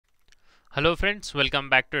Hello friends, welcome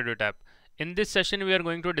back to EduTap. In this session we are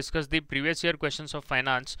going to discuss the previous year questions of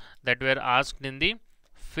finance that were asked in the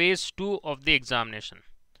phase 2 of the examination.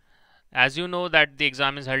 As you know that the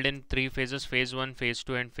exam is held in three phases, phase 1, phase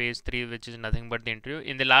 2 and phase 3, which is nothing but the interview.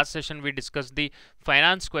 In the last session we discussed the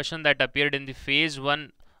finance question that appeared in the phase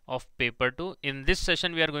 1 of paper 2. In this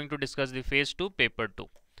session we are going to discuss the phase 2 paper 2.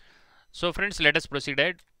 So friends, let us proceed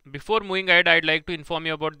ahead. Before moving ahead, I'd like to inform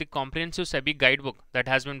you about the comprehensive SEBI guidebook that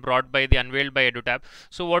has been unveiled by EduTap.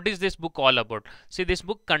 So what is this book all about? See, this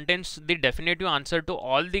book contains the definitive answer to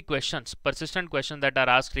all the questions, persistent questions that are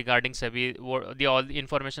asked regarding SEBI, all the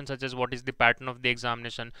information such as what is the pattern of the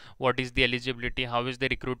examination, what is the eligibility, how is the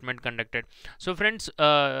recruitment conducted. So friends,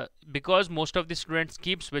 because most of the students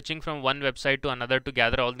keep switching from one website to another to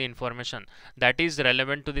gather all the information that is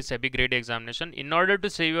relevant to the SEBI Grade A examination, in order to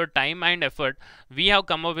save your time and effort, we have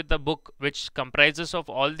come up with a book which comprises of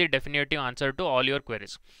all the definitive answer to all your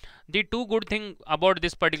queries. The two good thing about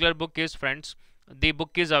this particular book is, friends, the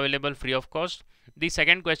book is available free of cost. The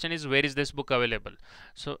second question is, where is this book available?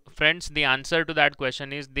 So friends, the answer to that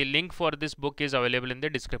question is the link for this book is available in the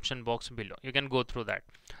description box below. You can go through that.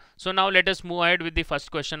 So now let us move ahead with the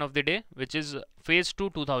first question of the day, which is phase 2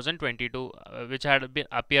 2022, which had been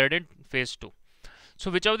appeared in phase 2. So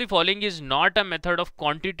which of the following is not a method of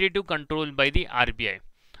quantitative control by the RBI?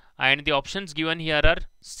 And the options given here are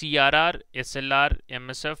CRR, SLR,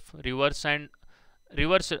 MSF, reverse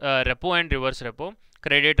repo and reverse repo,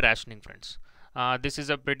 credit rationing, friends. This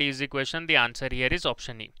is a pretty easy question. The answer here is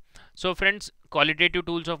option E. So friends, qualitative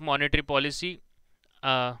tools of monetary policy,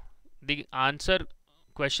 the answer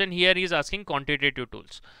question here is asking quantitative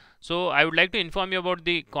tools. So I would like to inform you about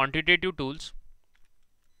the quantitative tools.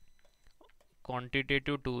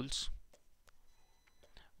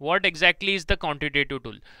 What exactly is the quantitative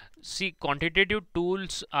tool? See, quantitative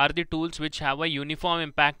tools are the tools which have a uniform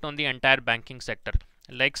impact on the entire banking sector,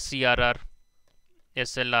 like CRR,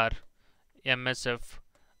 SLR, MSF,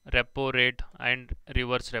 repo rate and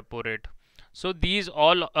reverse repo rate. So these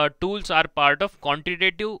all tools are part of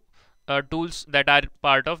quantitative tools that are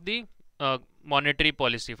part of the monetary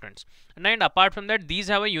policy, friends. And apart from that, these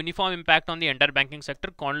have a uniform impact on the entire banking sector.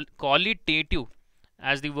 Qualitative,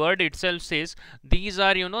 as the word itself says, these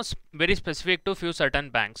are very specific to few certain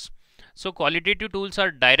banks. So qualitative tools are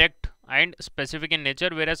direct and specific in nature,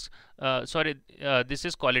 whereas this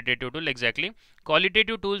is qualitative tool. Exactly,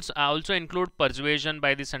 qualitative tools also include persuasion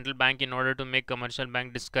by the central bank in order to make commercial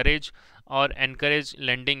bank discourage or encourage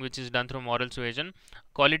lending, which is done through moral suasion.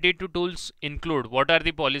 Qualitative tools include, what are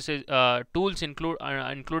the policies tools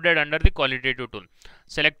included under the qualitative tool?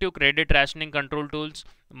 Selective credit rationing control tools,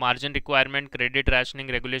 margin requirement, credit rationing,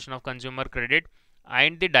 regulation of consumer credit,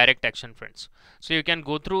 and the direct action, friends. So you can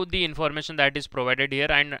go through the information that is provided here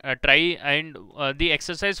and try, and the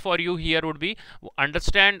exercise for you here would be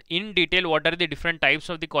understand in detail what are the different types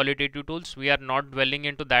of the qualitative tools. We are not dwelling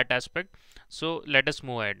into that aspect, so let us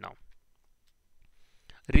move ahead now.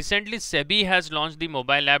 Recently, SEBI has launched the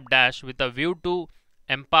mobile app Dash with a view to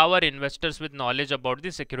empower investors with knowledge about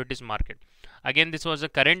the securities market. Again, this was a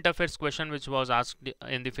current affairs question which was asked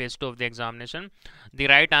in the phase 2 of the examination. The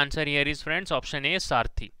right answer here is, friends, option A,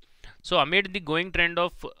 Sarthi. So amid the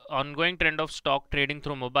ongoing trend of stock trading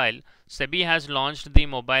through mobile, SEBI has launched the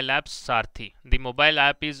mobile app Sarthi. The mobile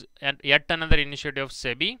app is yet another initiative of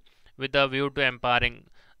SEBI with a view to empowering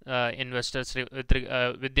investors with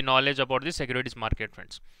the knowledge about the securities market,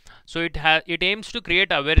 friends. So it aims to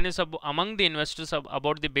create awareness among the investors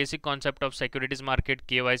about the basic concept of securities market,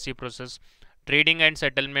 KYC process, trading and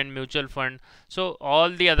settlement, mutual fund, so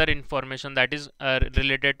all the other information that is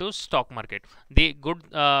related to stock market. The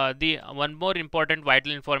one more important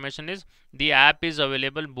vital information is the app is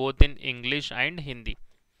available both in English and Hindi.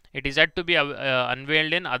 It is yet to be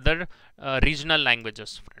unveiled in other regional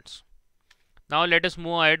languages, friends. Now let us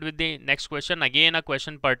move ahead with the next question. Again, a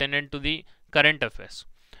question pertinent to the current affairs.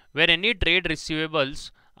 Where any trade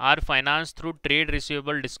receivables are financed through trade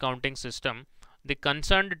receivable discounting system, the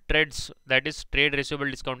concerned trades, that is trade receivable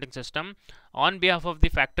discounting system, on behalf of the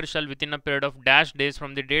factor shall, within a period of dash days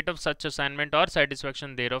from the date of such assignment or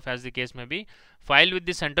satisfaction thereof, as the case may be, file with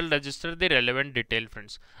the central register the relevant detail,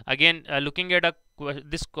 friends. Again, looking at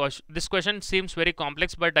this question seems very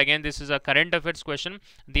complex, but again, this is a current affairs question.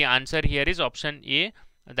 The answer here is option A,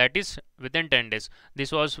 that is within 10 days.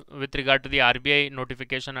 This was with regard to the RBI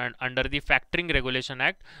notification and under the Factoring Regulation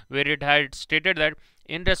Act, where it had stated that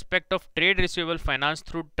in respect of trade receivable finance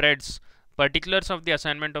through trades, particulars of the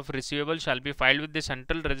assignment of receivable shall be filed with the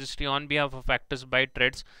central registry on behalf of factors by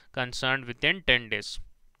trades concerned within 10 days.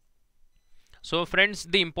 So friends,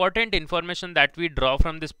 the important information that we draw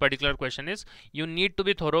from this particular question is you need to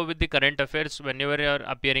be thorough with the current affairs whenever you are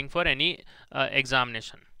appearing for any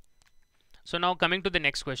examination. So now coming to the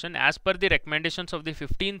next question, as per the recommendations of the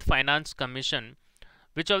 15th Finance Commission,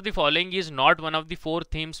 which of the following is not one of the four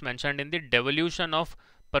themes mentioned in the devolution of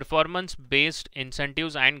performance based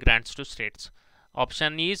incentives and grants to states?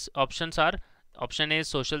 Options are option A is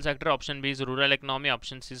social sector, option B is rural economy,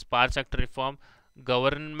 option C is power sector reform,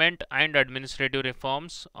 government and administrative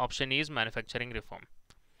reforms, option E is manufacturing reform.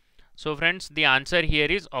 So friends, the answer here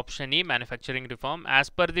is option E, manufacturing reform. As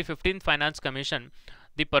per the 15th Finance Commission,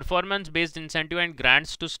 the performance based incentive and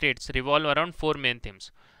grants to states revolve around four main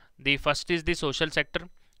themes. The first is the social sector,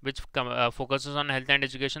 which focuses on health and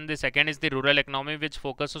education. The second is the rural economy, which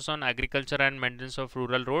focuses on agriculture and maintenance of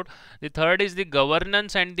rural road. The third is the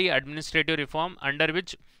governance and the administrative reform, under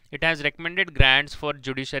which it has recommended grants for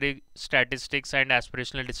judiciary, statistics and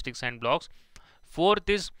aspirational districts and blocks. Fourth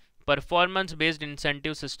is performance based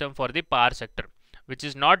incentive system for the power sector, which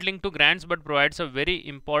is not linked to grants but provides a very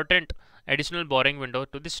important additional borrowing window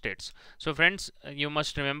to the states. So friends, you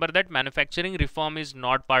must remember that manufacturing reform is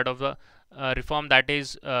not part of the reform that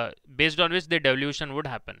is based on which the devolution would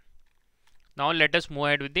happen. Now let us move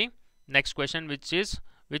ahead with the next question, which is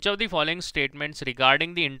which of the following statements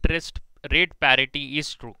regarding the interest rate parity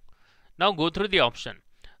is true? Now go through the option.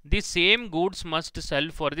 The same goods must sell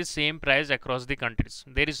for the same price across the countries.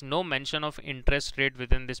 There is no mention of interest rate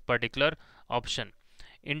within this particular option.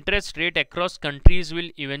 Interest rate across countries will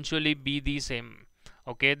eventually be the same.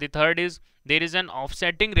 Okay, the third is there is an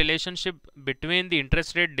offsetting relationship between the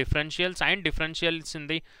interest rate differentials and differentials in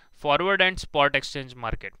the forward and spot exchange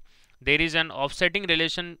market. There is an offsetting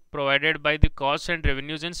relation provided by the costs and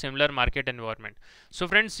revenues in similar market environment. So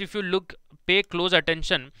friends, if you pay close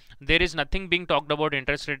attention, there is nothing being talked about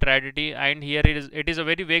interest rate parity, and here it is a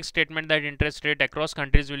very vague statement that interest rate across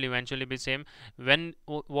countries will eventually be same. When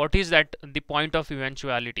what is that the point of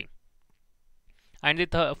eventuality? And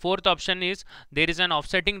the fourth option is there is an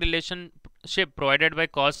offsetting relationship provided by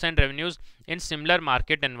costs and revenues in similar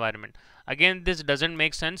market environment. Again, this doesn't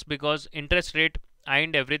make sense because interest rate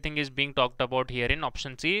and everything is being talked about here in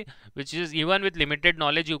option C, which is even with limited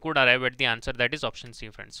knowledge you could arrive at the answer, that is option C,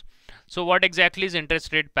 friends. So what exactly is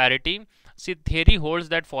interest rate parity? See, theory holds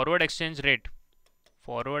that forward exchange rate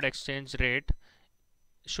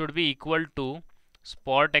should be equal to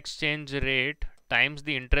spot exchange rate times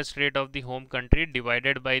the interest rate of the home country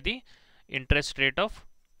divided by the interest rate of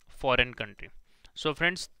foreign country. So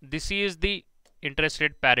friends, this is the interest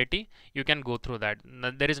rate parity. You can go through that.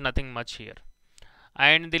 There is nothing much here.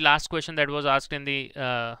 And the last question that was asked in the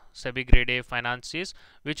SEBI Grade A finance is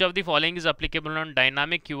which of the following is applicable on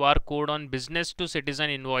dynamic QR code on business to citizen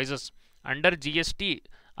invoices under GST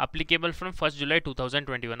applicable from 1st July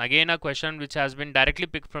 2021? Again, a question which has been directly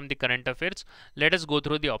picked from the current affairs. Let us go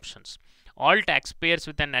through the options. All taxpayers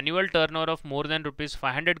with an annual turnover of more than rupees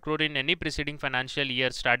 500 crore in any preceding financial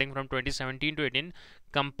year starting from 2017 to 18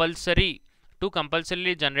 compulsorily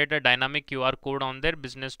generate a dynamic QR code on their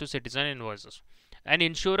business to citizen invoices. An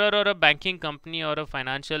insurer or a banking company or a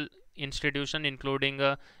financial institution including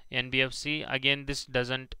a NBFC, again this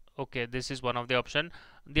doesn't, okay, this is one of the option.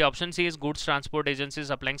 The option C is goods transport agencies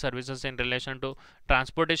supplying services in relation to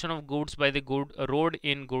transportation of goods by the road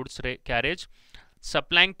in goods carriage.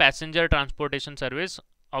 Supplying passenger transportation service.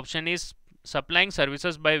 Option is supplying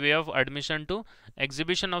services by way of admission to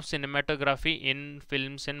exhibition of cinematography in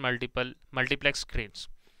films in multiplex screens.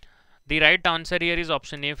 The right answer here is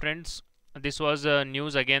option A, friends. This was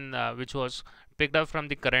news again which was picked up from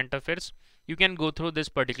the current affairs. You can go through this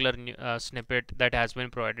particular snippet that has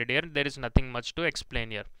been provided here. There is nothing much to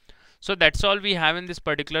explain here. So that's all we have in this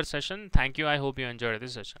particular session. Thank you. I hope you enjoyed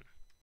this session.